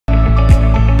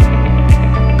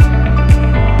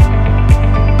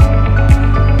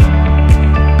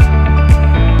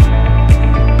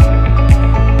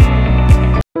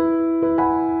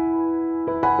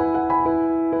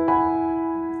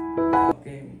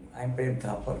I'm Prem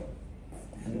Thapar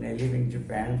and I live in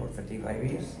Japan for 35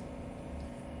 years.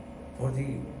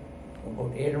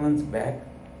 About 8 months back,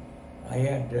 I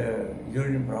had a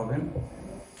urinary problem.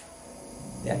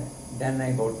 Then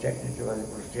I got checked, it was a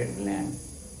prostate gland.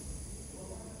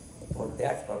 For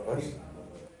that purpose,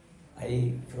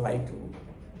 I fly to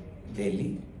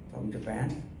Delhi from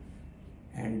Japan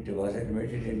and was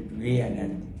admitted in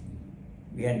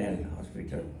VNL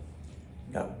hospital.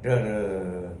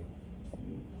 Dr.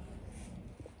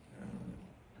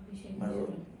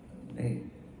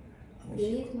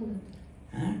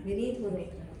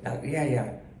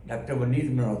 Dr. Vineet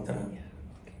Malhotra.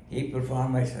 He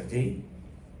performed my surgery,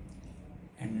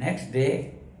 and next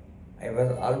day I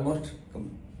was almost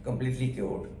completely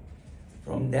cured.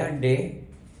 From that day,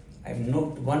 I have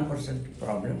not 1%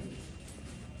 problem,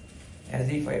 as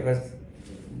if I was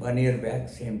 1 year back,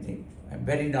 same thing. I'm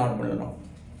very normal now.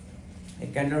 I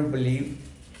cannot believe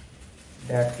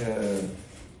that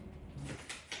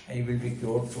I will be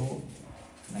cured so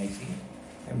nicely.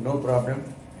 I have no problem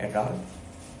at all.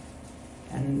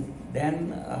 And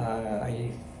then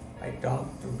I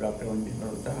talked to Dr. Vineet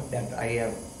Malhotra that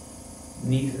I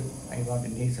want a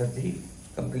knee surgery,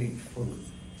 complete full.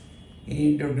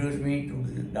 He introduced me to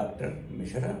Dr.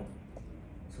 Mishra.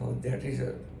 So that is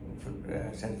a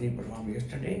surgery performed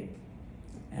yesterday.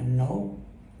 And now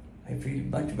I feel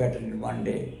much better in 1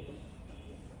 day.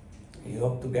 I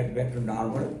hope to get back to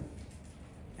normal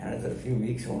another few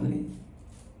weeks only.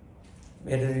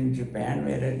 Whereas in Japan,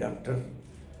 where a doctor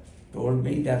told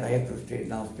me that I have to stay in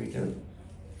the hospital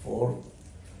for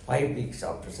 5 weeks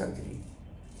after surgery.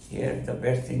 Here, the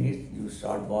best thing is you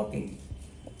start walking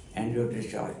and you're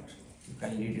discharged. You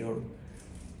can lead your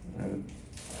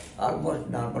almost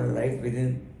normal life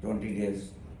within 20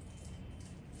 days.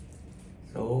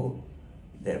 So,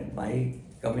 my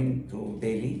coming to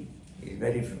Delhi is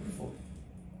very fruitful.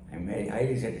 I'm very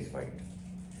highly satisfied.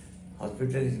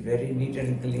 Hospital is very neat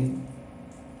and clean.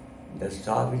 The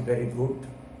staff is very good.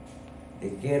 They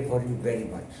care for you very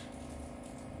much.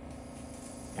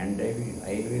 And I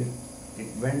will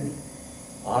recommend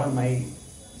all my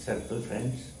circle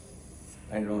friends.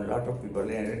 I know a lot of people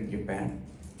in Japan.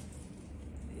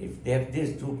 If they have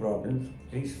these two problems,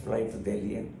 please fly to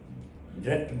Delhi and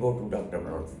direct go to Dr.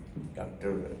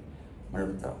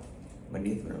 Malhotra,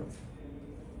 Vineet Malhotra.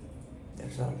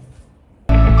 That's all.